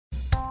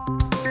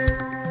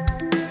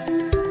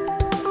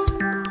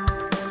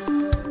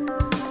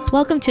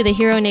Welcome to the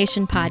Hero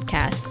Nation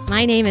podcast.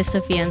 My name is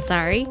Sophia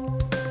Ansari.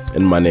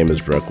 And my name is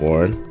Breck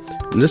Warren.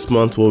 And this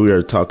month, we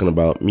are talking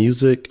about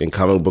music and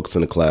comic books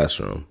in the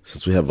classroom,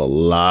 since we have a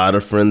lot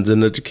of friends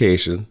in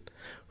education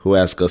who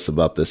ask us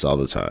about this all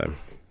the time.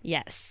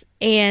 Yes.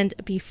 And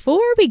before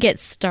we get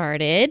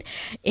started,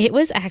 it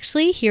was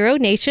actually Hero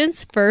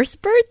Nation's first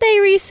birthday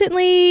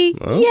recently.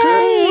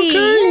 Yay!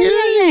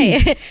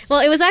 Well,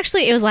 it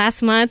was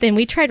last month, and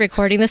we tried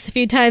recording this a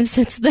few times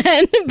since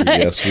then. But,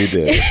 yes, we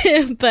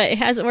did. But it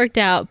hasn't worked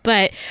out.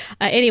 But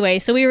anyway,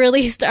 so we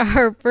released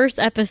our first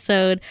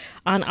episode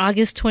on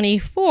August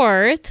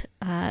 24th.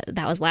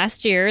 That was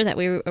last year that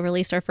we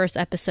released our first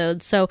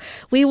episode. So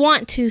we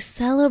want to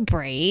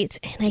celebrate,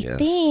 and I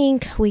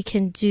think we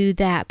can do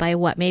that by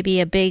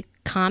maybe a big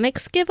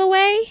comics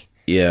giveaway?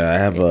 Yeah,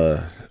 I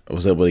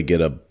was able to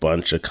get a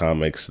bunch of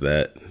comics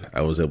that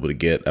I was able to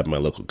get at my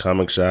local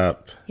comic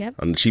shop. Yep.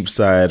 On the cheap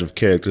side of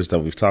characters that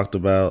we've talked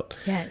about.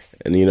 Yes.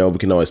 And, we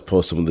can always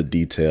post some of the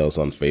details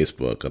on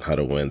Facebook on how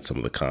to win some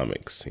of the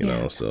comics, you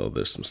know. So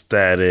there's some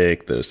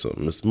Static, there's some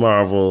Miss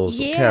Marvel,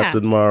 some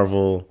Captain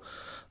Marvel,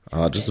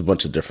 just a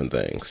bunch of different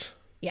things.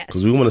 Yes.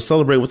 Because we want to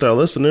celebrate with our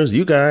listeners,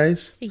 you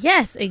guys.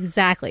 Yes,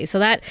 exactly. So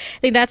I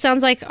think that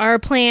sounds like our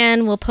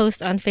plan. We'll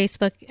post on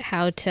Facebook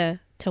how to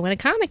win a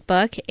comic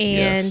book.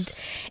 And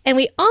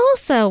we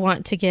also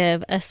want to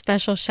give a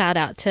special shout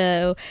out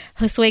to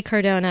Josue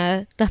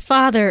Cardona, the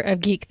father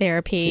of Geek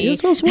Therapy. He's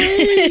so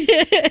sweet.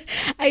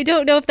 I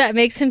don't know if that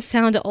makes him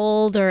sound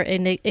old or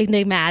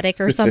enigmatic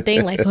or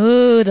something like,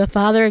 oh, the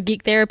father of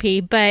Geek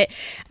Therapy. But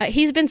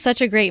he's been such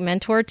a great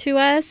mentor to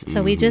us.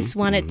 So we just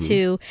wanted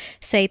to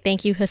say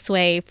thank you,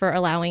 Josue, for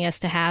allowing us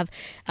to have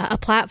a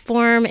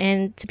platform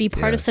and to be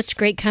part of such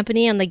great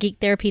company on the Geek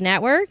Therapy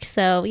Network.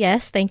 So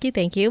yes, thank you.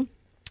 Thank you.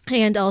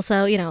 And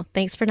also,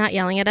 thanks for not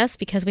yelling at us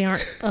because we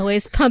aren't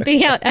always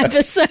pumping out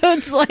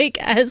episodes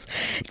as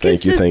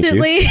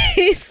consistently. Thank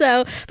you.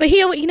 So, but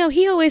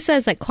he always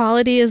says that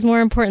quality is more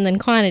important than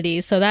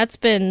quantity. So that's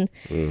been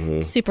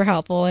super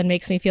helpful and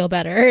makes me feel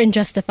better and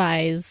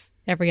justifies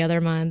every other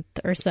month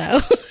or so.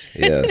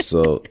 Yeah.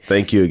 So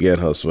thank you again,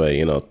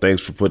 Josue.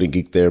 Thanks for putting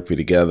Geek Therapy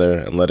together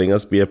and letting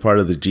us be a part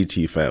of the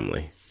GT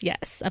family.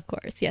 Yes, of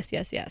course. Yes.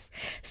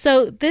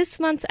 So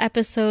this month's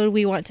episode,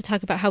 we want to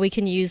talk about how we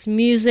can use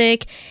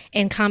music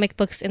and comic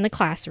books in the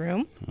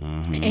classroom.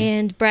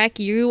 And Breck,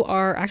 you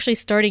are actually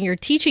starting your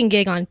teaching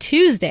gig on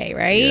Tuesday,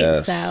 right?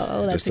 Yes.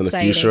 So that's just in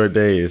exciting. a few short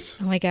days.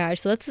 Oh my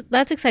gosh. So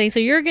that's exciting. So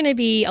you're going to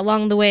be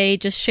along the way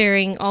just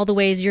sharing all the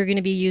ways you're going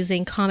to be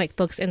using comic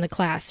books in the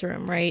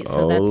classroom, right?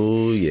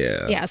 So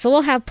Yeah. So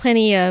we'll have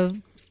plenty of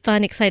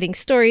fun, exciting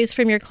stories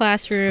from your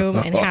classroom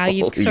and how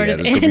you've sort of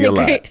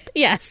integrate.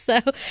 Yes.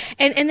 So,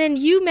 and then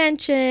you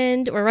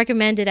mentioned or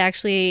recommended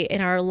actually in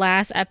our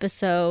last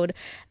episode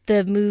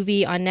the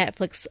movie on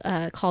Netflix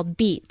called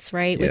Beats,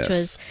 right? Yes. Which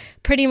was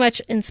pretty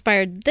much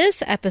inspired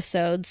this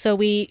episode. So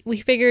we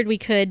figured we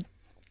could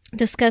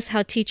discuss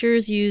how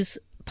teachers use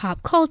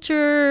pop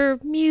culture,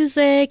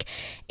 music,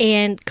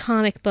 and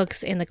comic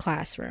books in the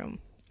classroom.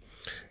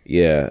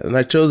 Yeah, and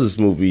I chose this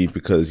movie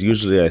because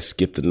usually I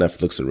skip the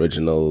Netflix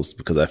originals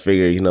because I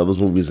figure, those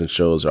movies and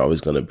shows are always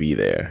going to be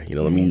there.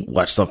 Let me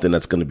watch something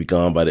that's going to be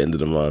gone by the end of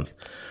the month.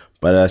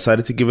 But I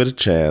decided to give it a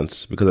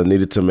chance because I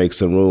needed to make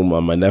some room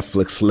on my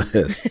Netflix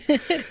list.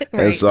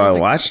 And so I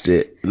watched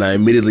it and I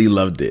immediately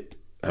loved it.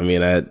 I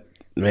mean, I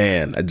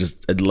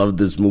loved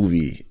this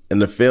movie.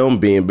 And the film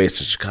being based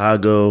in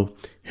Chicago,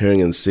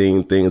 hearing and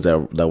seeing things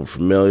that were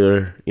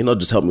familiar,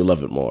 just helped me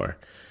love it more.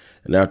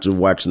 And after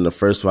watching the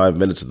first 5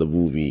 minutes of the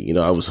movie,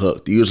 I was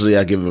hooked. Usually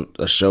I give it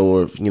a show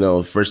or,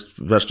 first,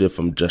 especially if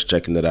I'm just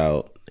checking it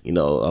out,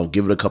 I'll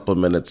give it a couple of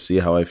minutes, see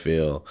how I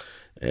feel.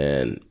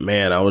 And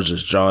man, I was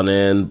just drawn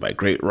in by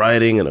great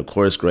writing and of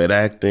course, great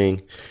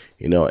acting.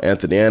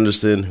 Anthony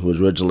Anderson, who was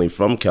originally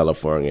from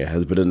California,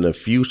 has been in a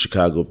few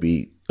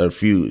Chicago-based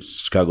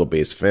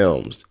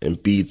films,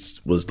 and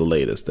Beats was the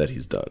latest that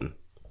he's done.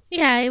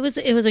 Yeah, it was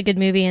a good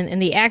movie,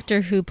 and the actor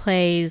who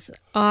plays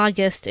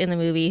August in the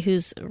movie,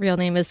 whose real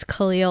name is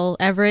Khalil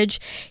Everidge,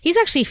 he's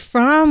actually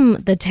from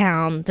the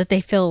town that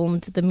they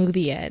filmed the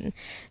movie in.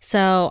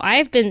 So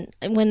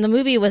when the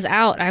movie was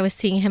out, I was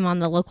seeing him on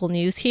the local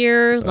news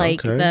here,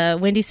 the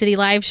Windy City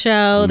Live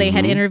show. They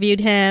had interviewed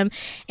him,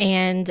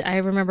 and I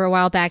remember a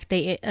while back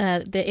the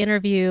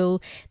interview.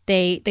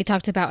 They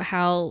talked about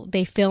how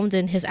they filmed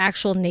in his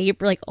actual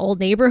old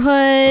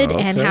neighborhood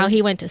and how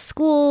he went to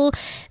school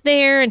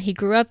there and he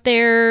grew up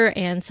there,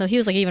 and so he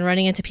was even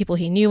running into people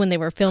he knew when they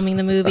were filming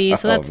the movie.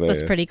 So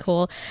that's pretty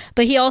cool.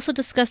 But he also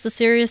discussed the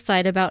serious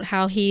side about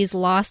how he's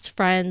lost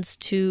friends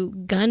to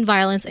gun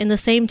violence in the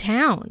same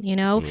town,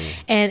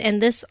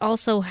 and this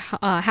also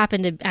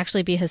happened to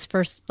actually be his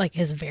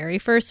very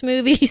first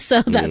movie.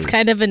 So that's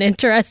kind of an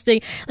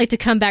interesting, to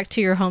come back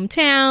to your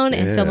hometown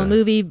and film a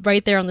movie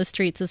right there on the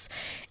streets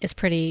is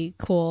pretty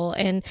cool.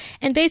 And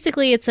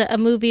basically it's a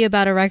movie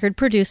about a record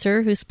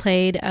producer who's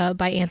played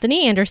by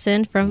Anthony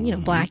Anderson from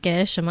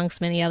Blackish,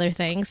 amongst many other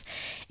things.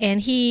 And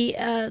he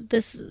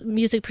this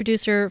music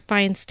producer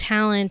finds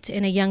talent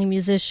in a young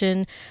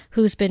musician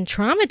who's been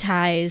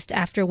traumatized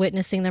after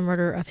witnessing the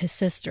murder of his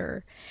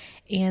sister.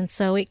 And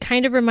so it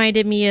kind of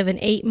reminded me of an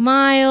 8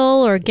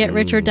 Mile or Get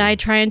Rich or Die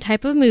Trying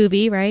type of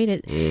movie, right?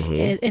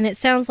 And it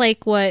sounds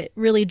like what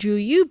really drew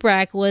you,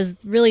 Breck, was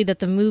really that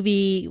the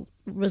movie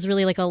was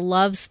really like a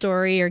love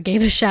story or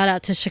gave a shout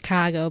out to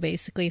Chicago,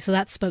 basically. So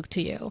that spoke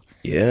to you.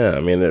 Yeah,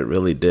 I mean, it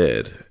really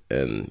did.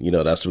 And,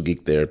 that's what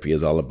Geek Therapy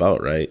is all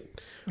about, right?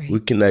 We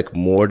connect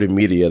more to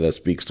media that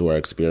speaks to our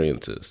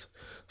experiences.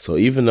 So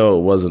even though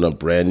it wasn't a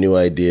brand new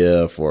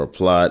idea for a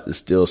plot, it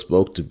still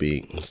spoke to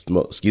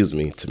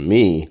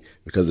me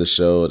because it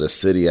showed a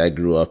city I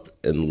grew up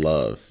in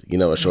love.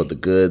 It showed the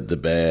good, the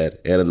bad,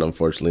 and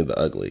unfortunately the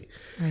ugly.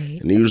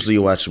 Right. And usually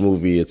you watch a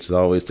movie, it's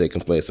always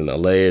taking place in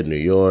LA or New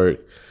York.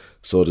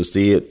 So to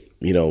see it,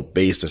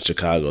 based in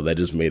Chicago, that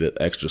just made it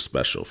extra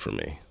special for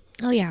me.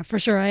 Oh yeah, for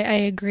sure. I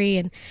agree.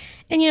 And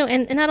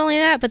not only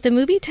that, but the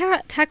movie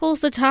tackles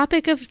the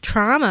topic of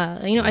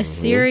trauma, a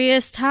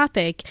serious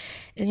topic.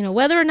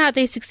 Whether or not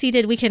they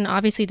succeeded, we can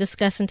obviously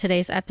discuss in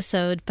today's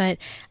episode. But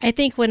I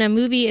think when a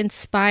movie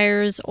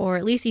inspires or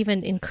at least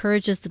even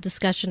encourages the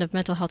discussion of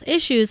mental health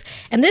issues,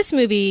 and this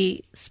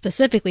movie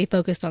specifically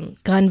focused on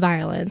gun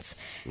violence,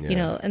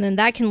 and then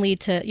that can lead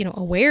to,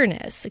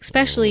 awareness,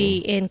 especially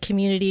in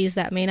communities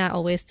that may not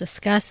always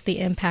discuss the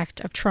impact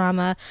of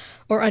trauma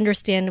or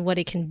understand what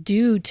it can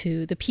do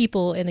to the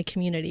people in the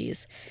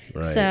communities.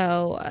 Right.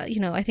 So,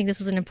 I think this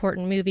was an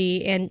important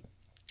movie. And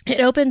it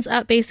opens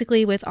up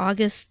basically with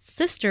August's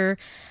sister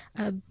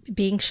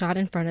being shot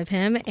in front of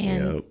him.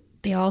 And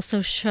they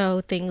also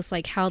show things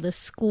like how the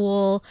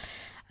school,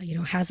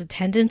 has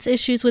attendance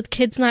issues with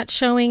kids not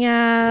showing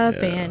up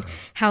and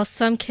how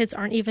some kids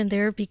aren't even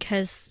there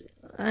because,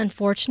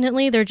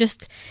 unfortunately, they're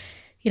just,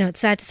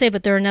 it's sad to say,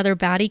 but they're another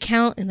body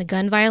count in the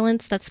gun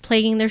violence that's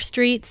plaguing their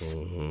streets.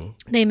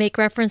 They make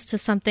reference to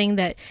something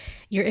that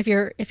if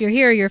you're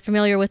here, you're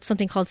familiar with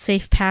something called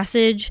Safe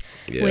Passage,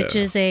 which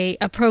is a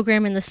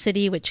program in the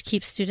city which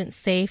keeps students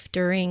safe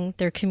during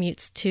their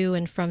commutes to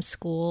and from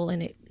school,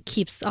 and it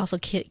keeps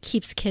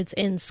kids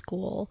in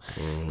school.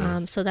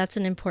 So that's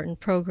an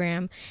important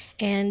program.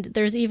 And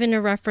there's even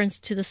a reference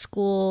to the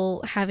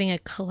school having a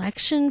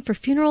collection for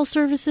funeral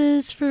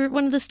services for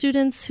one of the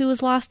students who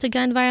was lost to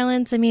gun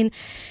violence. I mean,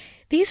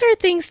 these are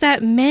things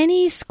that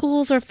many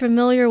schools are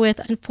familiar with,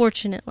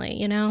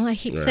 unfortunately. I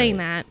hate saying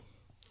that,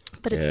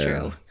 but it's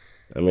true.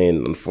 I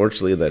mean,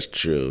 unfortunately, that's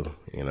true,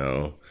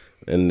 and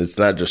it's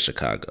not just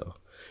Chicago.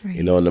 Right.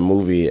 In the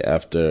movie,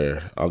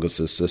 after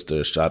August's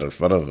sister is shot in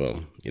front of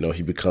him,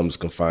 he becomes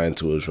confined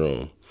to his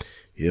room.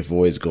 He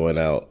avoids going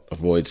out,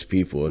 avoids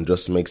people, and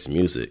just makes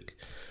music.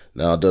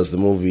 Now, does the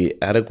movie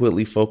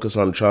adequately focus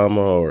on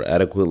trauma or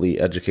adequately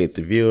educate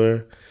the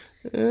viewer?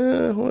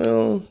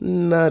 Well,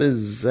 not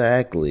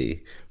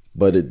exactly.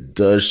 But it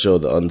does show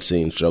the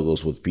unseen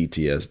struggles with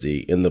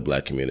PTSD in the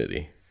Black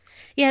community.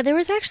 Yeah, there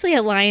was actually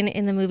a line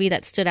in the movie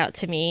that stood out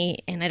to me,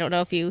 and I don't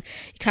know if you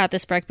caught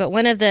this, Breck, but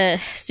one of the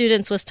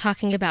students was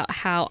talking about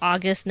how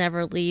August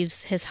never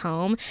leaves his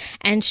home,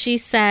 and she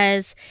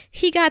says,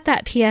 he got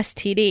that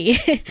PSTD.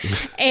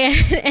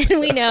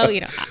 and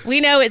we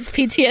know it's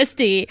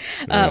PTSD,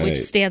 which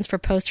stands for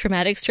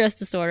post-traumatic stress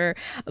disorder,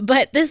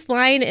 but this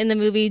line in the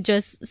movie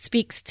just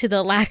speaks to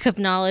the lack of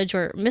knowledge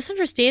or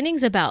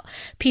misunderstandings about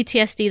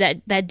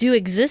PTSD that do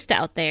exist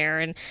out there.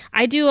 And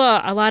I do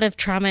a lot of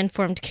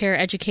trauma-informed care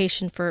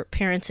education for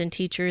parents and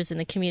teachers in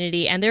the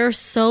community. And there are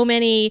so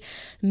many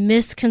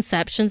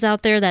misconceptions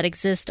out there that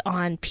exist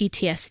on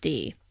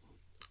PTSD.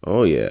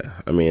 Oh, yeah.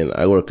 I mean,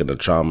 I work in a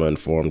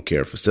trauma-informed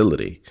care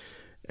facility.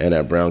 And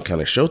at Brown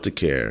County Shelter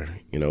Care,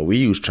 we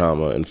use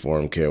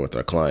trauma-informed care with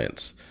our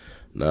clients.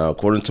 Now,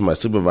 according to my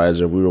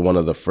supervisor, we were one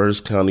of the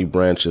first county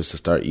branches to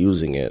start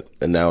using it.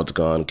 And now it's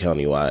gone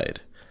countywide.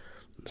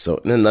 So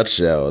in a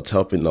nutshell, it's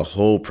helping the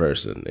whole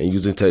person and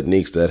using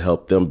techniques that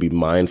help them be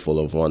mindful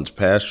of one's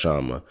past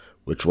trauma,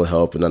 which will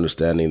help in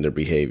understanding their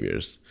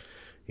behaviors.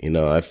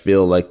 I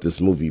feel like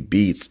this movie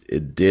Beats,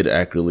 it did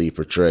accurately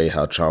portray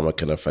how trauma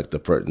can affect a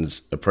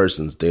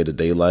person's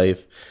day-to-day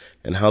life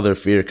and how their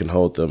fear can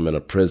hold them in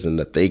a prison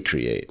that they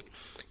create.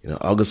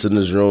 August in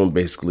his room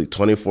basically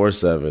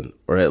 24/7,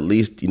 or at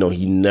least, he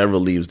never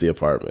leaves the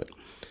apartment.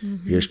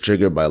 He is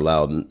triggered by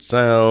loud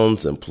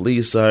sounds and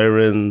police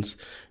sirens.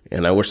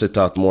 And I wish they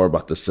talked more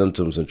about the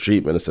symptoms and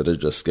treatment instead of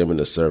just skimming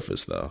the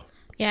surface, though.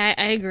 Yeah,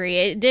 I agree.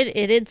 It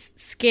did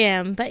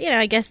skim, but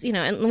I guess,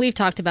 and we've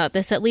talked about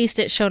this, at least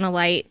it shone a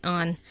light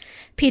on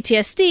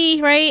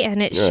PTSD, right?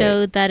 And it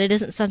showed that it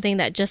isn't something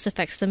that just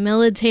affects the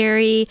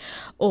military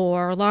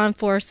or law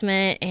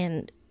enforcement.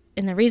 And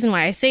the reason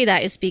why I say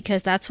that is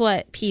because that's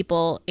what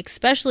people,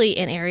 especially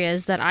in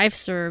areas that I've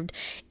served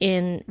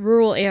in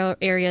rural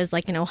areas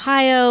like in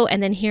Ohio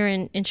and then here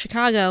in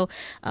Chicago,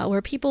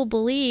 where people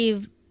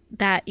believe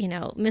that,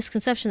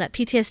 misconception that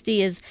PTSD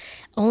is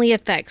only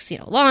affects,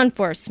 law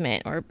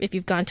enforcement, or if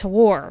you've gone to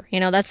war,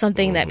 that's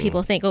something that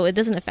people think, oh, it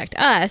doesn't affect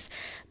us.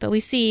 But we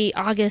see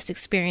August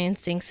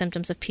experiencing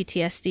symptoms of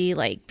PTSD,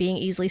 like being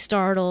easily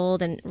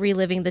startled and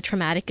reliving the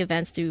traumatic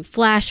events through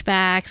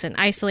flashbacks and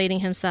isolating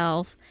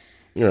himself.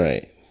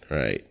 Right.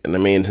 And I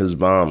mean, his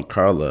mom,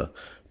 Carla,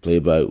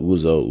 played by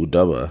Uzo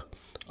Aduba,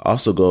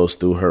 also goes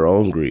through her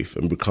own grief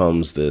and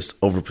becomes this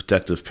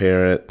overprotective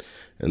parent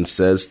and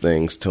says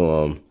things to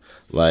him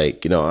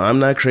like, I'm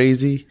not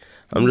crazy.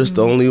 I'm just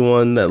the only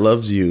one that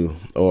loves you.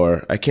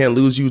 Or I can't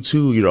lose you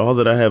too. You're all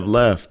that I have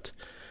left.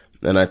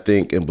 And I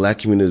think in Black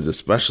communities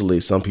especially,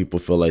 some people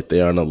feel like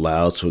they aren't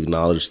allowed to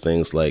acknowledge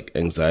things like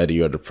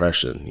anxiety or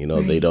depression.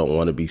 Right. They don't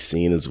want to be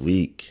seen as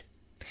weak.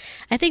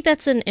 I think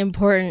that's an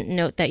important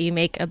note that you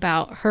make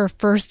about her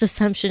first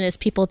assumption is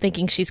people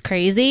thinking she's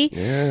crazy.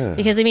 Yeah.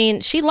 Because,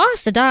 she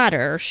lost a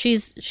daughter.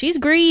 She's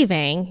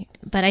grieving.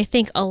 But I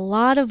think a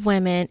lot of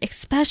women,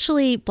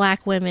 especially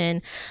Black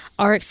women,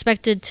 are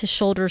expected to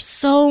shoulder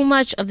so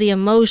much of the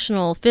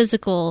emotional,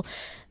 physical,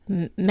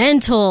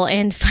 mental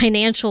and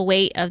financial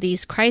weight of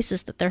these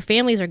crises that their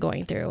families are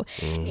going through.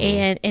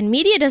 And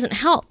media doesn't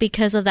help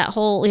because of that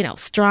whole,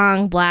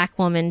 strong Black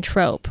woman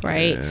trope,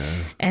 right?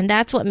 Yeah. And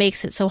that's what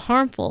makes it so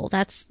harmful.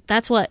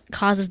 That's what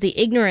causes the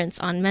ignorance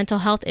on mental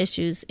health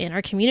issues in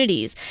our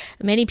communities.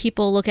 Many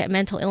people look at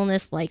mental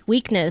illness like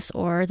weakness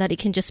or that it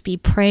can just be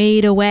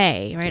prayed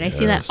away, right? Yes. I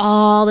see that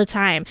all the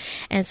time.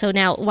 And so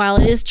now, while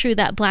it is true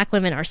that Black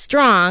women are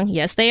strong,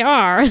 yes, they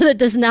are, that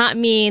does not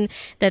mean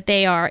that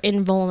they are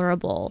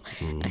invulnerable.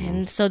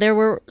 And so there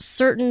were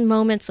certain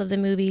moments of the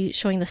movie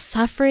showing the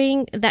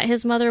suffering that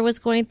his mother was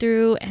going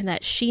through and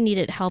that she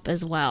needed help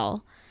as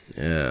well.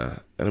 Yeah.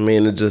 And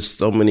it just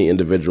so many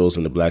individuals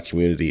in the Black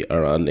community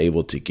are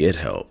unable to get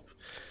help.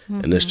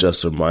 And this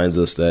just reminds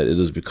us that it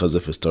is because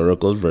of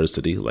historical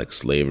adversity like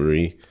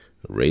slavery,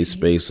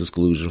 race-based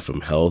exclusion from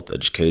health,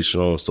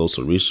 educational, and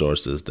social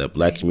resources that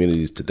Black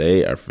communities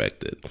today are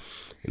affected.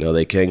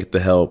 They can't get the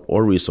help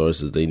or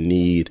resources they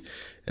need.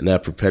 And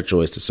that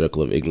perpetuates the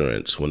circle of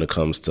ignorance when it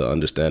comes to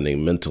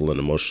understanding mental and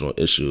emotional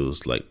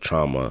issues like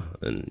trauma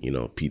and,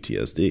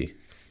 PTSD.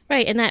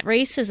 Right. And that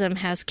racism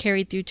has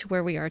carried through to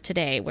where we are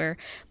today, where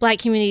Black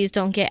communities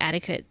don't get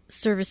adequate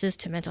services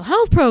to mental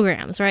health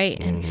programs, right?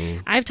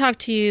 And I've talked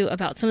to you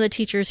about some of the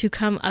teachers who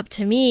come up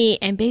to me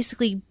and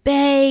basically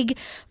beg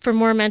for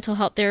more mental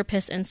health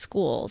therapists in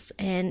schools.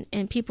 And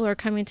people are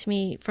coming to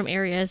me from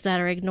areas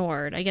that are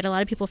ignored. I get a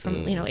lot of people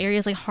from,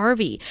 areas like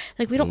Harvey.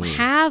 Like, we don't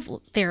have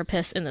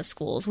therapists in the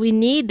schools. We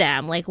need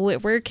them. Like,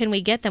 where can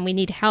we get them? We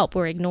need help.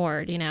 We're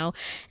ignored,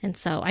 And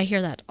so I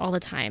hear that all the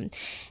time.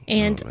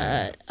 And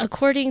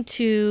according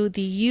to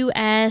the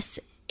U.S.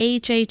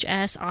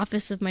 HHS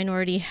Office of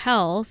Minority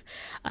Health,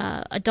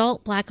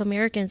 adult Black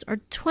Americans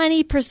are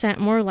 20%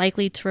 more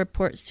likely to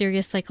report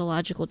serious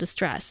psychological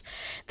distress.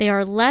 They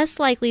are less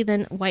likely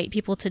than white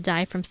people to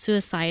die from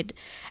suicide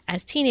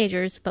as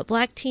teenagers, but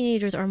Black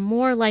teenagers are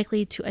more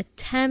likely to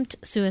attempt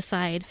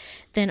suicide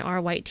than are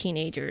white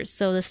teenagers.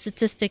 So the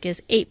statistic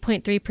is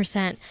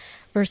 8.3%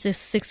 versus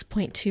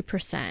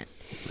 6.2%.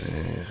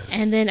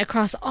 And then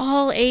across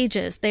all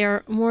ages, they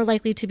are more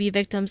likely to be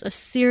victims of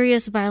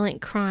serious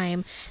violent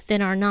crime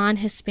than are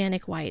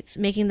non-Hispanic whites,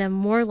 making them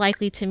more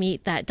likely to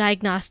meet that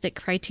diagnostic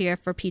criteria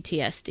for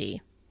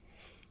PTSD.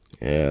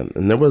 Yeah,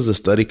 and there was a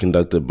study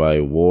conducted by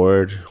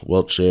Ward,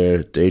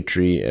 Wiltshire,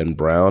 Daytree, and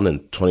Brown in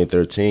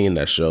 2013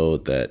 that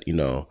showed that,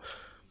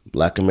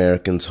 Black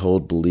Americans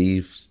hold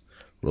beliefs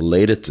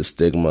related to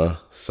stigma,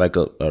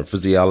 psychological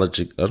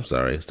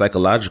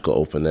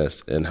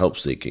openness, and help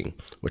seeking,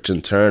 which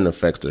in turn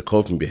affects their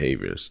coping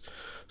behaviors.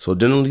 So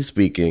generally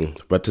speaking,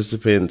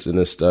 participants in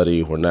this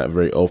study were not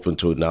very open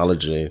to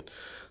acknowledging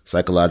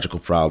psychological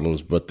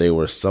problems, but they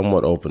were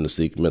somewhat open to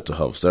seek mental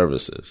health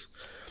services.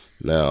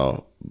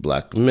 Now,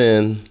 Black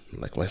men,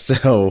 like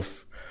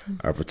myself,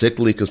 are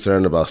particularly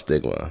concerned about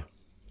stigma.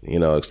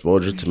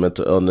 Exposure to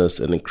mental illness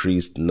and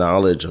increased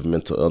knowledge of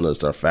mental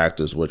illness are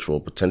factors which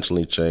will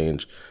potentially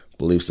change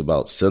beliefs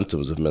about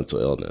symptoms of mental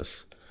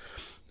illness.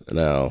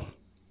 Now,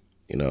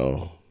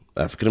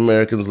 African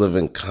Americans live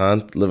in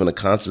a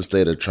constant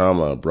state of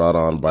trauma brought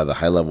on by the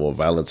high level of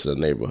violence in the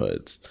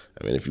neighborhoods.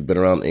 If you've been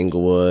around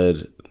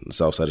Inglewood, the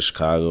south side of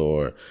Chicago,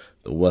 or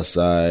the west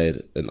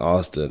side in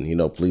Austin,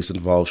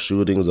 police-involved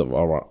shootings of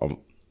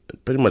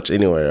pretty much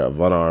anywhere of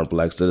unarmed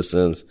Black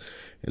citizens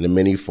and the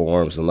many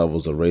forms and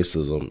levels of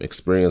racism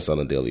experienced on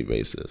a daily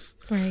basis.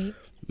 Right.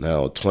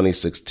 Now, a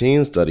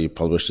 2016 study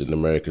published in the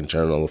American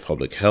Journal of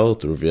Public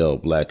Health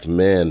revealed Black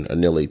men are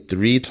nearly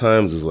 3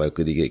 times as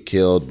likely to get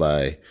killed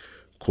by,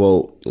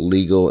 quote,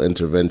 legal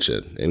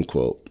intervention, end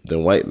quote,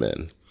 than white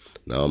men.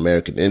 Now,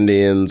 American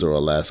Indians or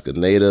Alaska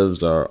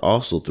Natives are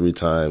also 3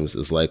 times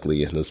as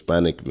likely, and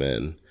Hispanic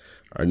men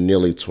are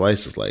nearly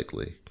twice as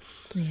likely.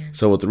 Yeah.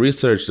 So with the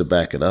research to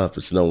back it up,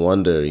 it's no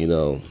wonder,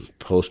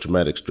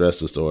 post-traumatic stress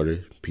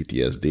disorder,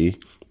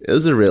 PTSD,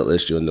 is a real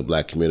issue in the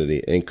Black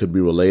community and could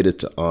be related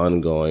to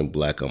ongoing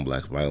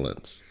Black-on-Black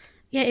violence.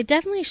 Yeah, it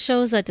definitely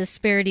shows that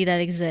disparity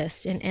that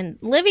exists, and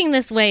living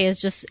this way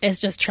is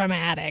just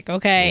traumatic.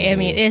 Okay, I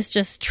mean it's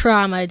just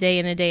trauma day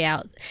in and day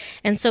out,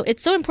 and so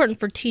it's so important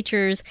for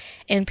teachers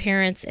and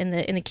parents in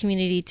the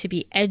community to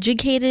be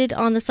educated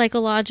on the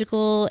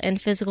psychological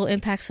and physical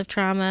impacts of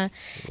trauma,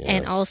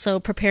 and also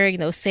preparing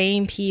those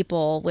same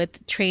people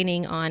with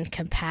training on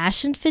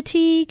compassion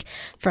fatigue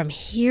from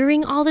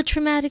hearing all the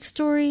traumatic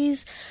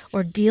stories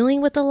or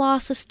dealing with the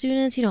loss of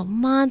students,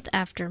 month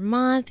after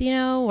month,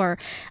 or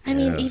I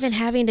mean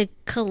even having to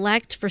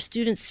collect for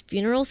students'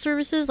 funeral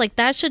services, like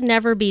that should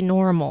never be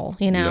normal,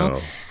 No.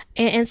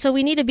 And so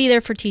we need to be there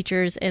for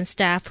teachers and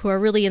staff who are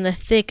really in the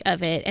thick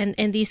of it,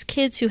 and these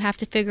kids who have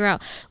to figure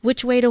out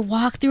which way to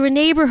walk through a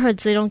neighborhood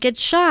so they don't get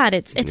shot.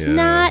 It's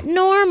not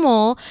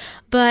normal,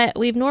 but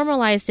we've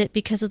normalized it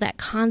because of that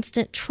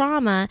constant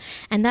trauma,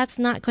 and that's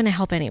not going to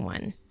help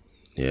anyone.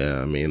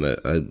 Yeah, I mean,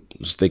 I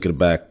was thinking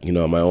back,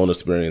 my own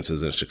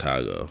experiences in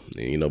Chicago.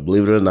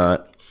 Believe it or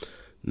not,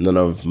 none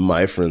of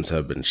my friends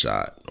have been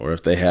shot, or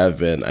if they have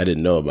been, I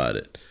didn't know about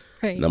it.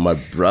 Right. Now, my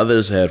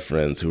brothers had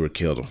friends who were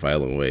killed in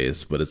violent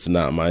ways, but it's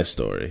not my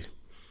story.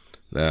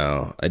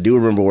 Now, I do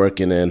remember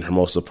working in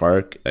Hermosa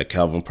Park at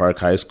Calvin Park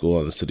High School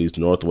on the city's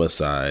northwest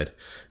side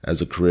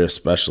as a career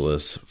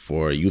specialist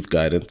for youth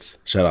guidance.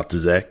 Shout out to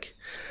Zach.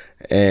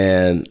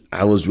 And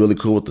I was really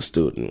cool with the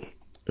student,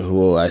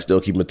 who I still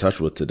keep in touch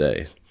with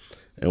today.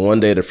 And one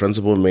day, the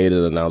principal made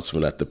an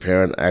announcement at the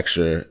Parent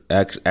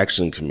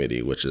Action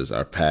Committee, which is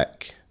our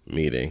PAC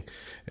meeting,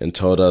 and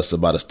told us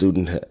about a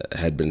student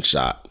had been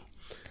shot.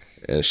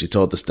 And she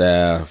told the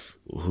staff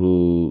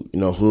who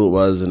it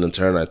was, and in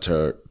turn, I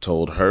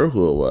told her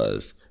who it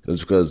was. It was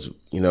because,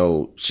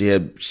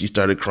 she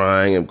started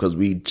crying, and because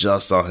we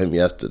just saw him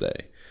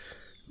yesterday.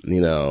 I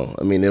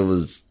mean, it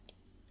was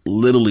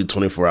literally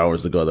 24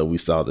 hours ago that we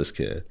saw this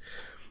kid.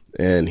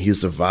 And he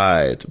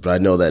survived, but I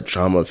know that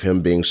trauma of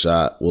him being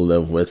shot will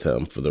live with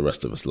him for the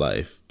rest of his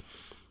life.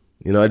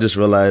 I just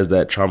realized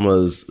that trauma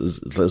is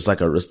like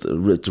it's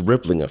a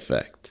rippling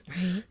effect.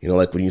 Right.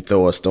 Like when you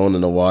throw a stone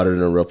in the water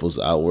and it ripples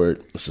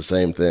outward, it's the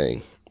same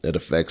thing. It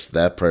affects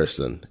that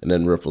person and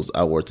then ripples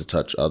outward to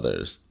touch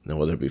others,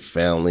 whether it be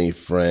family,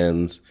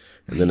 friends,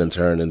 and then in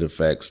turn it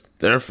affects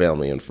their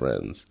family and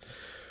friends.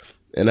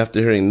 And after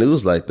hearing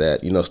news like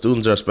that,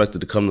 students are expected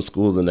to come to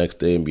school the next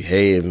day and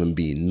behave and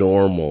be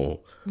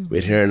normal.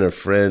 But hearing a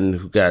friend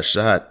who got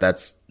shot,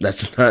 that's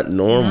not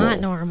normal.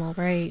 Not normal,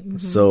 right? Mm-hmm.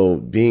 So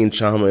being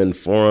trauma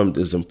informed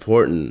is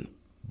important,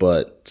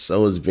 but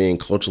so is being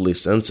culturally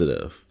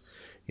sensitive.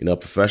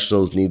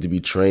 Professionals need to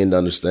be trained to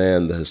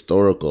understand the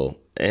historical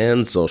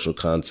and social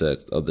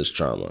context of this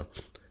trauma.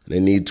 They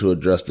need to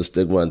address the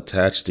stigma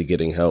attached to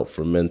getting help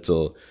for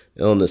mental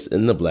illness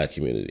in the Black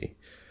community.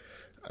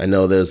 I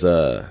know there's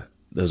a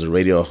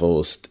radio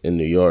host in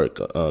New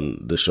York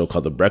on the show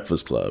called The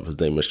Breakfast Club.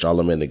 His name is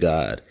Charlamagne Tha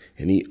God,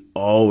 and he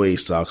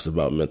always talks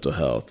about mental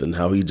health and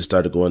how he just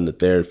started going to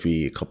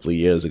therapy a couple of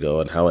years ago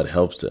and how it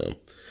helps him.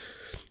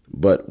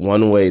 But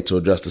one way to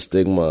address the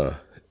stigma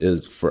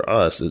is for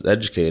us as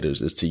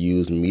educators is to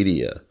use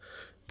media,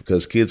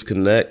 because kids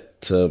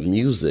connect to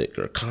music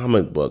or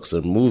comic books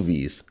or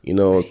movies,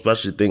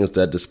 especially things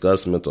that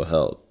discuss mental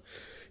health.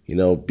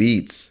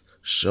 Beats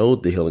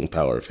showed the healing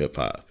power of hip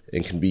hop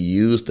and can be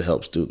used to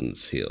help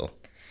students heal.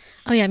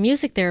 Oh yeah,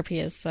 music therapy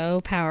is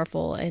so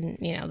powerful, and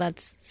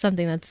that's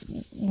something that's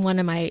one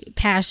of my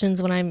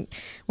passions when I'm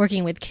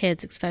working with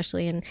kids,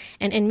 especially. And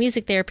in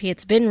music therapy,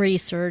 it's been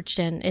researched,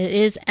 and it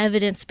is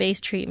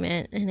evidence-based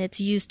treatment, and it's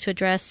used to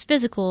address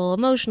physical,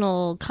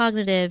 emotional,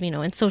 cognitive,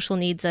 and social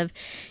needs of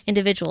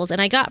individuals.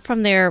 And I got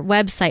from their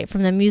website,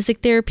 from the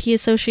Music Therapy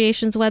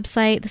Association's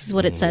website, this is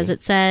what it says.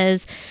 It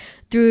says,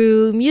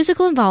 through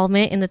musical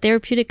involvement in the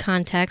therapeutic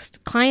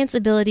context, clients'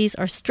 abilities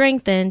are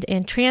strengthened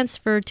and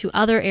transferred to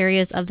other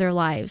areas of their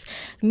lives.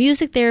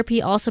 Music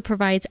therapy also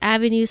provides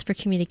avenues for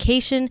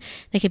communication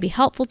that can be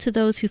helpful to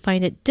those who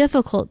find it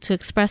difficult to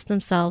express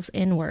themselves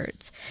in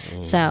words.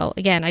 So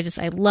again, I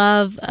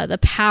love the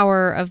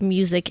power of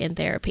music in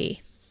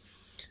therapy.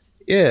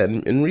 Yeah,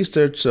 and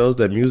research shows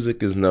that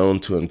music is known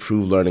to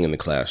improve learning in the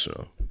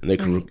classroom, and it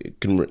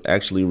can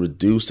actually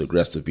reduce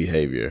aggressive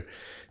behavior,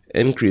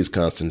 increase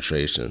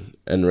concentration,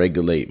 and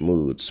regulate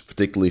moods,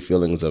 particularly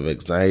feelings of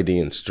anxiety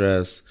and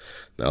stress.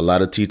 Now, a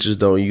lot of teachers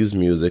don't use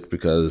music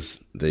because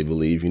they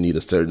believe you need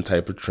a certain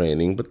type of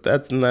training, but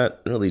that's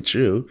not really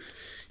true.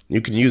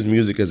 You can use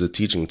music as a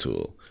teaching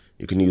tool.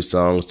 You can use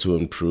songs to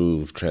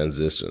improve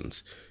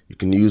transitions. You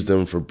can use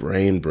them for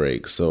brain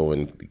breaks. So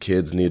when the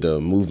kids need a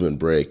movement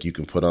break, you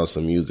can put on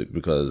some music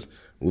because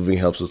moving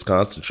helps us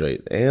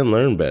concentrate and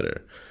learn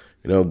better.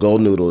 Go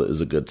Noodle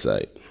is a good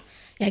site.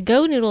 Yeah,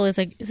 Go Noodle is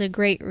a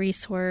great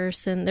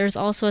resource, and there's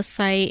also a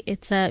site,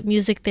 it's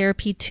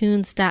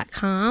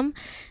musictherapytunes.com,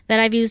 that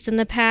I've used in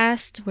the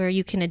past, where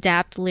you can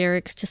adapt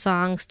lyrics to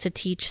songs to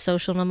teach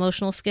social and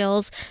emotional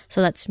skills.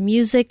 So that's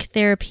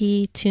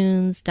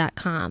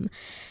musictherapytunes.com.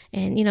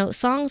 And,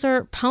 songs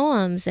are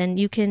poems, and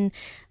you can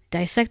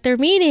dissect their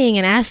meaning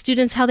and ask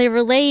students how they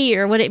relate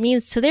or what it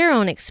means to their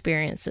own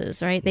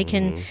experiences, right? They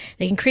can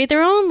create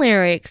their own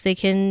lyrics. They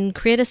can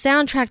create a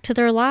soundtrack to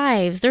their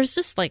lives. There's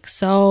just like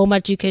so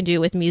much you can do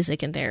with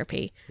music and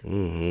therapy.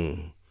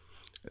 Mm-hmm.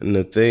 And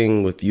the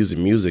thing with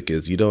using music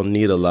is you don't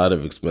need a lot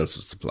of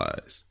expensive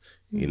supplies.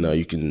 You know,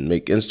 you can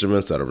make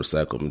instruments out of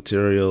recycled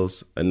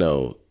materials. I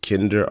know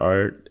Kinder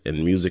Art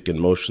and Music in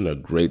Motion are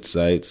great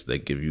sites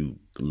that give you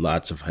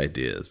lots of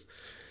ideas.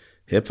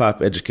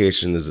 Hip-hop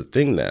education is a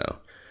thing now.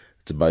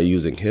 It's about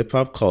using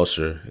hip-hop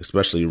culture,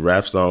 especially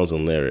rap songs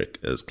and lyric,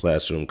 as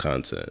classroom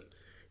content.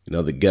 You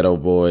know, the Ghetto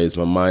Boys,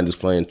 My Mind is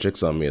Playing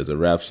Tricks on Me is a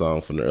rap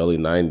song from the early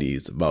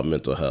 90s about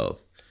mental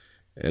health.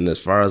 And as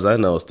far as I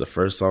know, it's the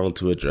first song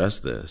to address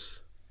this.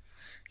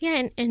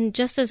 Yeah, and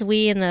just as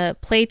we in the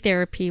play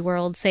therapy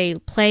world say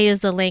play is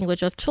the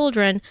language of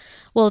children,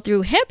 well,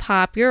 through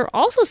hip-hop, you're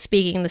also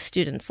speaking the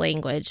student's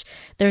language.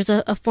 There's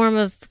a form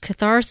of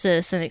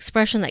catharsis and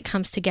expression that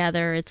comes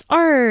together. It's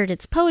art,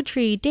 it's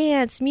poetry,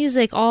 dance,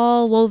 music,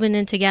 all woven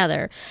in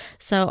together.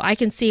 So I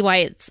can see why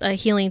it's a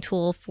healing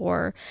tool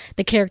for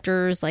the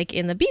characters like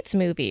in the Beats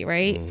movie,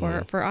 right?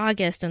 Mm-hmm. For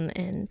August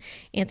and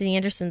Anthony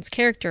Anderson's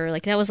character.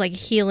 Like that was like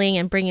healing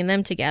and bringing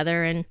them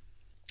together. And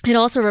it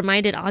also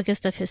reminded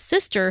August of his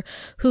sister,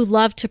 who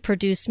loved to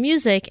produce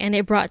music, and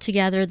it brought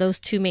together those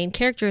two main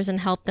characters and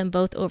helped them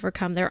both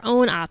overcome their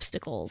own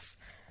obstacles.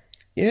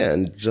 Yeah,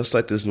 and just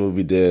like this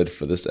movie did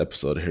for this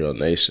episode of Hero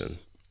Nation,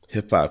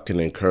 hip-hop can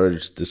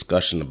encourage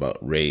discussion about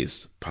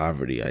race,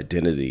 poverty,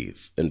 identity,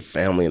 and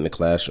family in the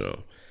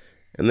classroom.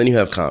 And then you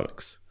have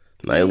comics.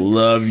 And I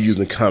love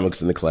using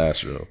comics in the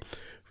classroom.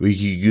 We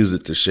can use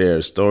it to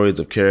share stories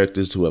of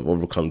characters who have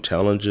overcome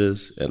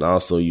challenges and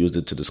also use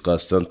it to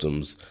discuss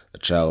symptoms a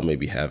child may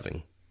be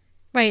having.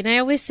 Right. And I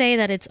always say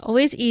that it's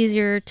always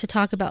easier to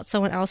talk about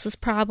someone else's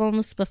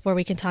problems before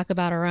we can talk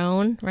about our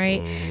own,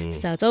 right?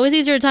 So it's always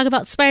easier to talk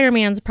about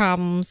Spider-Man's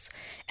problems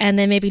and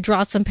then maybe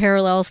draw some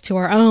parallels to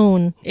our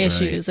own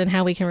issues and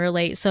how we can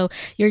relate. So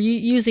you're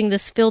using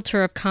this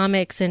filter of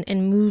comics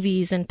and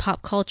movies and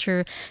pop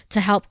culture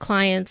to help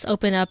clients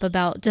open up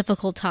about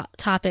difficult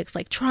topics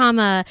like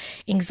trauma,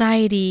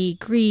 anxiety,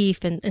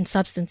 grief, and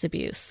substance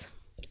abuse.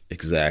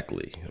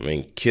 Exactly. I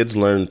mean, kids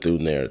learn through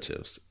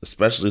narratives,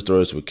 especially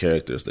stories with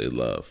characters they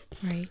love.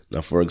 Right.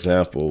 Now, for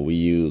example, we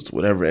use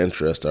whatever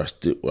interest our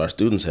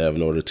students have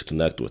in order to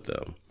connect with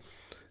them.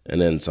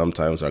 And then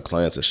sometimes our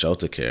clients at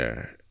Shelter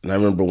Care. And I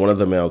remember one of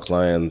the male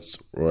clients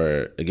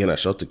were, again, at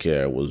Shelter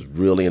Care, was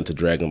really into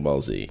Dragon Ball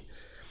Z.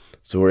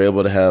 So we're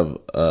able to have,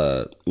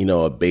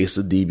 a base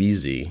of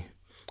DBZ,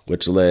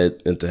 which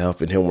led into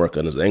helping him work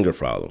on his anger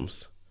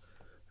problems.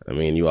 I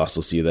mean, you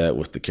also see that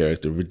with the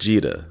character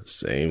Vegeta.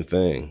 Same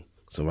thing.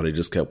 Somebody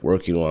just kept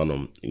working on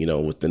him,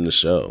 within the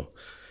show.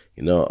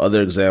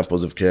 Other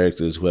examples of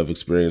characters who have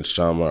experienced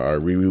trauma are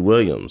Riri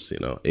Williams,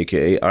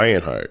 a.k.a.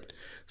 Ironheart.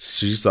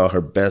 She saw her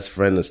best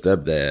friend and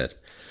stepdad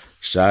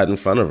shot in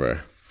front of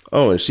her.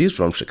 Oh, and she's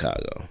from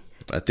Chicago.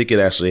 I think it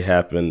actually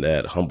happened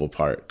at Humble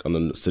Park on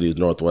the city's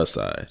northwest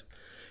side.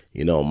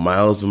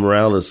 Miles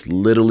Morales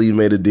literally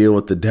made a deal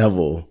with the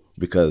devil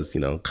because,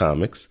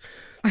 comics,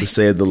 to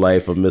save the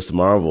life of Miss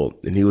Marvel,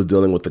 and he was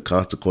dealing with the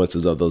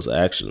consequences of those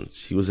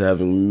actions. He was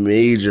having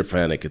major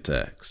panic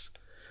attacks.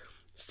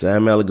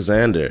 Sam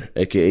Alexander,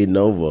 a.k.a.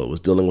 Nova, was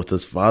dealing with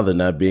his father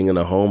not being in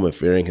a home and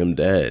fearing him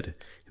dead.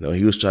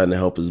 He was trying to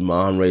help his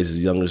mom raise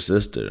his younger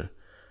sister.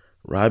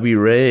 Robbie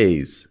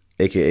Reyes,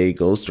 a.k.a.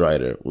 Ghost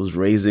Rider, was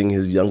raising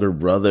his younger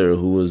brother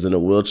who was in a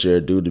wheelchair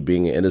due to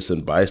being an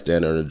innocent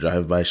bystander in a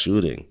drive-by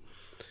shooting.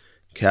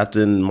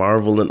 Captain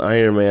Marvel and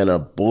Iron Man are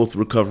both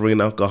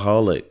recovering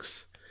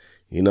alcoholics.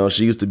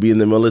 She used to be in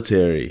the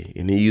military,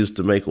 and he used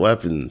to make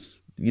weapons.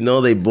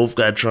 They both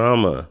got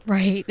trauma.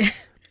 Right.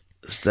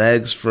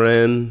 Stag's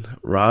friend,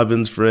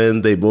 Robin's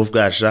friend, they both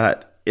got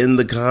shot in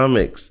the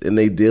comics, and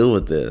they deal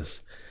with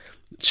this.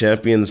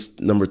 Champions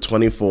number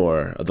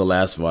 24 of the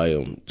last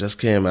volume just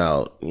came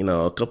out,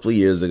 a couple of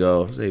years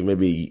ago, say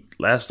maybe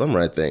last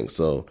summer, I think.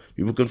 So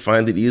people can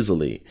find it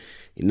easily.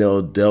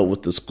 Dealt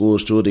with the school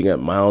shooting at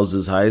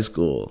Miles's high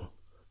school.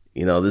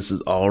 This is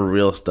all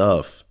real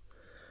stuff.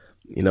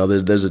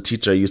 There's a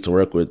teacher I used to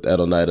work with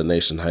at Oneida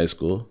Nation High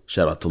School.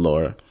 Shout out to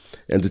Laura.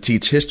 And to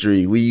teach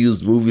history, we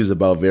used movies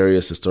about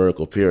various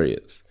historical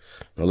periods.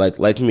 Now,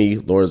 like me,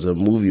 Laura's a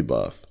movie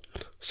buff.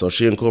 So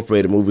she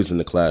incorporated movies in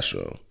the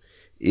classroom.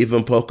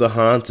 Even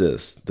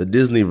Pocahontas, the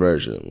Disney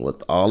version,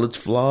 with all its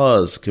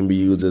flaws, can be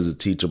used as a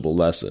teachable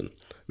lesson.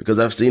 Because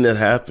I've seen it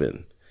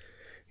happen.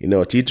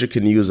 A teacher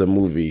can use a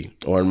movie,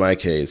 or in my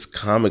case,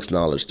 comics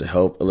knowledge to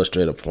help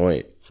illustrate a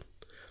point.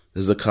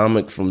 There's a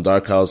comic from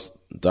Dark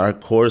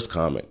Horse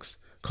Comics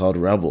called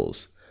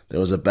Rebels. There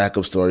was a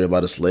backup story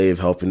about a slave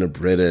helping the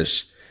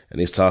British, and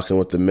he's talking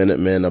with the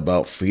Minutemen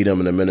about freedom,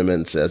 and the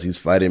Minutemen says he's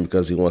fighting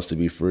because he wants to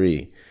be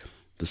free.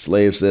 The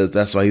slave says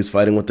that's why he's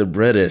fighting with the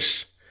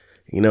British.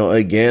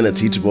 Again, a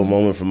teachable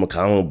moment from a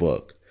comic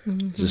book.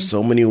 Mm-hmm. There's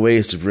so many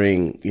ways to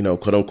bring,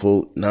 quote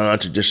unquote,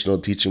 non-traditional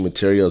teaching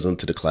materials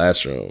into the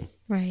classroom.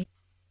 Right.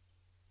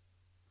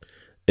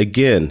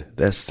 Again,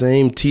 that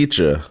same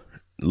teacher,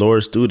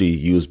 Laura Studi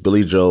used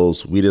Billy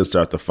Joel's We Didn't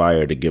Start the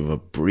Fire to give a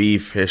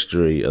brief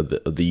history of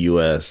the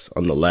U.S.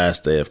 on the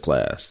last day of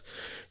class.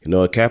 It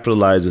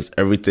capitalizes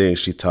everything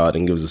she taught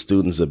and gives the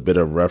students a bit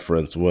of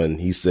reference when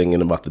he's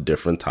singing about the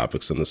different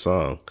topics in the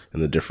song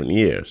in the different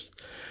years.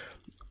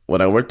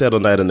 When I worked at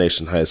Oneida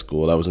Nation High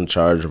School, I was in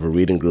charge of a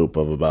reading group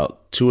of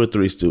about 2 or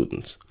 3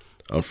 students.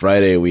 On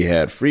Friday, we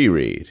had free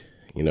read,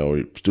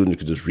 where students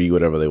could just read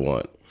whatever they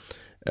want.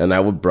 And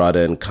I would brought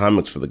in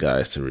comics for the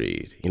guys to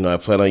read. I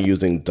plan on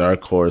using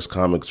Dark Horse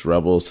Comics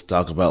Rebels to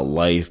talk about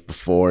life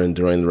before and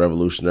during the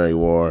Revolutionary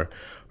War,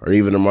 or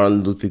even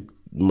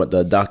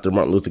the Dr.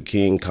 Martin Luther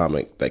King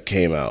comic that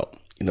came out.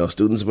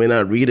 Students may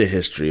not read a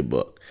history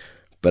book,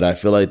 but I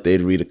feel like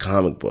they'd read a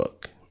comic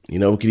book. We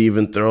could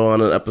even throw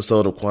on an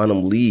episode of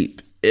Quantum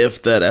Leap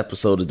if that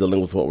episode is dealing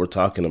with what we're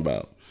talking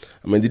about.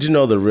 Did you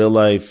know the real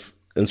life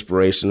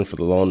inspiration for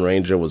the Lone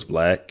Ranger was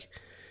black?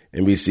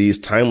 NBC's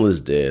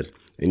Timeless did,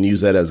 and use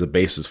that as a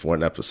basis for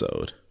an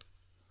episode.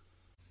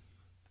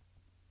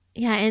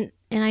 Yeah, and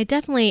I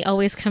definitely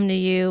always come to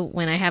you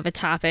when I have a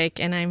topic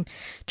and I'm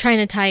trying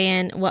to tie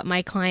in what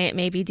my client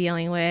may be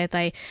dealing with.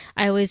 I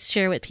always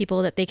share with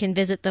people that they can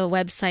visit the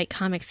website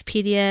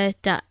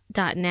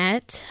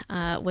comicspedia.net,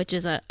 which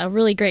is a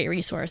really great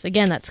resource.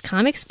 Again, that's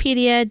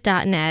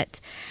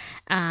comicspedia.net.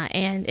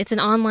 And it's an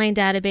online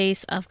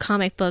database of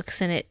comic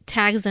books, and it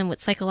tags them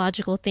with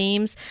psychological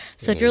themes.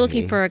 So if you're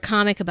looking for a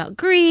comic about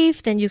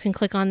grief, then you can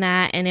click on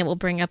that, and it will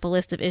bring up a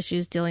list of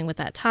issues dealing with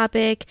that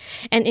topic.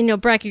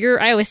 And, Breck,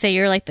 I always say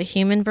you're like the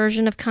human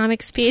version of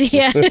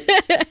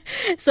Comicspedia.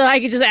 So I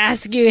could just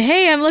ask you,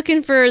 hey, I'm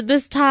looking for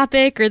this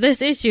topic or this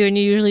issue, and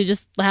you usually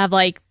just have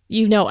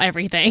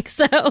everything.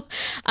 So,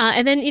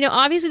 and then,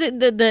 obviously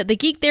the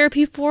Geek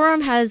Therapy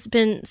Forum has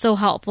been so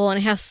helpful, and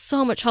it has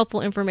so much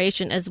helpful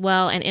information as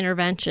well and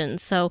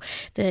interventions. So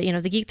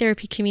the Geek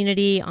Therapy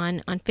community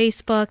on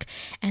Facebook,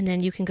 and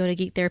then you can go to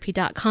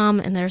geektherapy.com,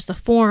 and there's the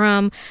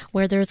forum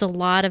where there's a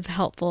lot of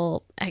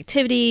helpful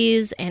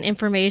activities and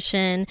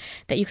information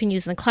that you can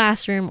use in the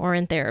classroom or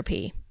in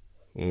therapy.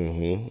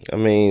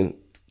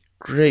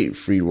 Great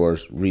free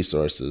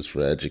resources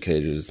for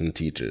educators and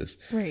teachers.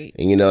 Right.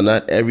 And,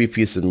 not every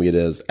piece of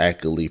media has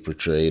accurately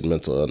portrayed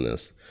mental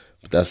illness.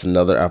 But that's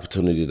another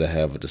opportunity to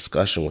have a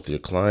discussion with your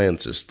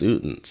clients or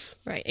students.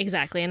 Right,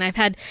 exactly. And I've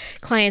had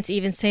clients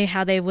even say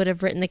how they would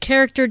have written the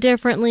character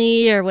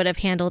differently or would have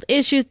handled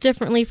issues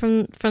differently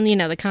from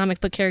the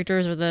comic book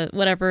characters or the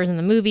whatever's in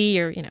the movie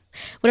or,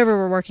 whatever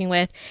we're working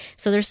with.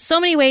 So there's so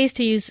many ways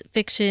to use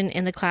fiction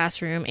in the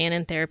classroom and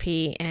in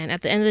therapy. And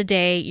at the end of the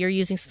day, you're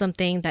using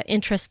something that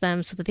interests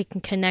them so that they can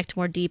connect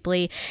more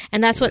deeply.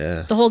 And that's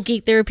what the whole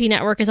Geek Therapy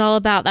Network is all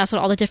about. That's what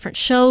all the different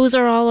shows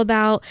are all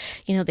about.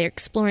 They're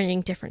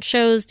exploring different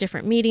shows,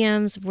 different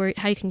mediums,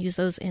 how you can use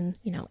those in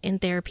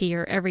therapy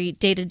or every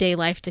day-to-day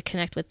life to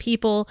connect with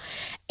people.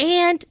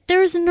 And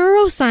there's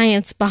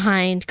neuroscience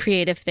behind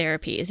creative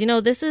therapies.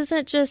 This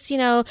isn't just,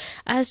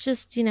 us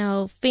just,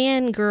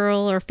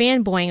 fangirl or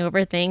fanboying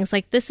over things.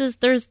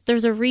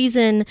 There's a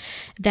reason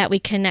that we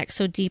connect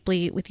so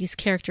deeply with these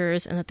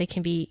characters and that they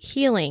can be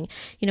healing.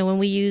 When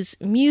we use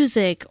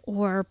music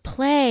or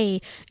play,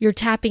 you're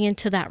tapping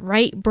into that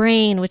right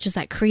brain, which is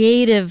that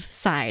creative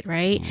side,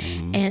 right?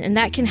 And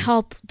that can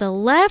help the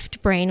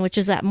left brain, which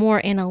is that more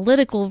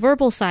analytical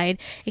verbal side.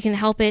 It can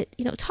help it,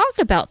 talk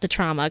about the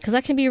trauma, because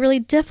that can be really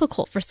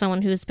difficult for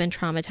someone who's been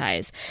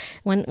traumatized.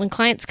 When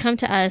clients come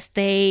to us,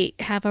 they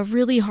have a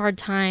really hard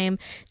time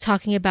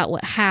talking about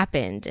what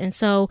happened. And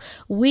so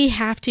we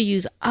have to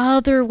use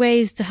other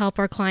ways to help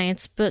our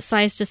clients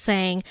besides just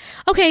saying,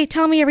 okay,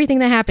 tell me everything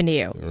that happened to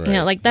you.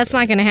 Right. That's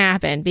not going to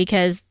happen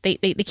because they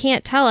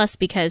can't tell us,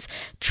 because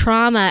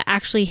trauma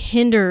actually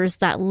hinders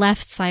that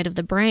left side of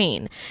the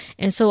brain.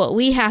 And so what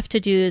we have to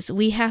do is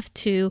we have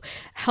to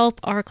help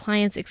our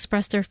clients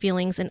express their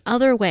feelings in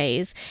other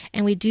ways.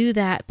 And we do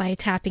that by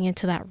tapping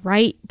into that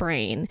right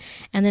brain.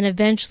 And then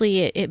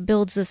eventually it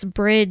builds this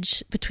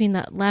bridge between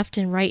the left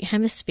and right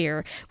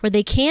hemisphere where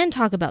they can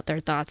talk about their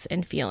thoughts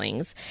and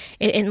feelings.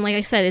 And like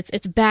I said,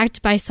 it's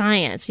backed by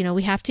science.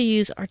 We have to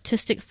use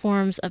artistic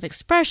forms of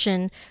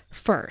expression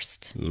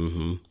first.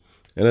 And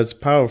it's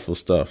powerful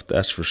stuff,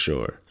 that's for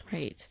sure.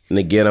 Right. And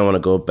again, I want to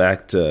go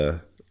back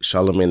to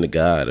Charlemagne the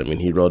God.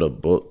 He wrote a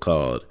book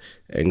called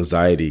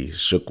Anxiety,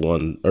 Shook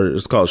One, or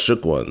it's called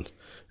Shook Ones,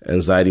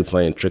 Anxiety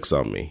Playing Tricks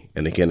on Me.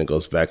 And again, it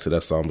goes back to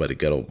that song by the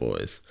Ghetto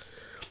Boys.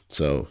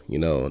 So,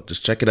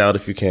 just check it out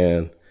if you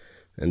can.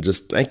 And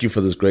just thank you for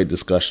this great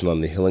discussion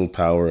on the healing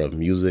power of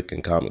music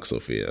and comics,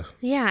 Sophia.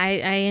 Yeah,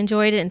 I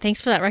enjoyed it. And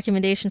thanks for that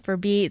recommendation for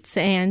Beats.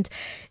 And,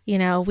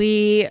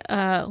 we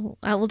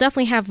will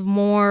definitely have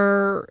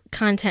more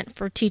content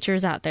for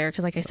teachers out there.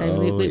 Because like I said,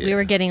 we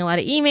were getting a lot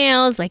of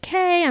emails like,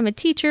 hey, I'm a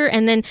teacher.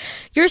 And then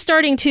you're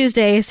starting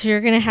Tuesday, so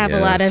you're going to have a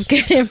lot of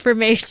good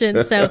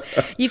information. So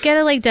you've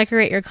got to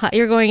decorate your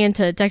you're going in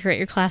to decorate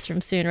your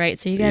classroom soon, right?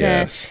 So you got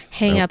to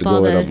hang up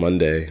all the... on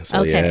Monday.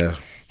 So okay. Yeah.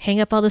 hang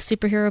up all the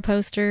superhero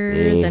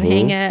posters and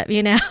hang up,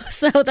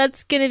 so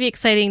that's going to be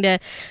exciting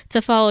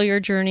to follow your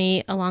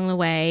journey along the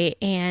way.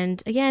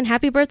 And again,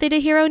 happy birthday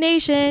to Hero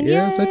Nation.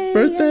 Yes, happy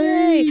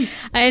birthday. Yay.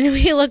 And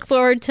we look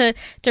forward to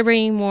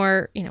bringing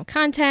more,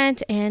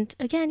 content. And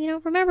again,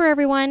 remember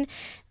everyone,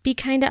 be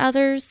kind to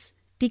others,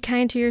 be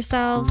kind to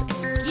yourselves,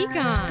 and geek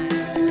on.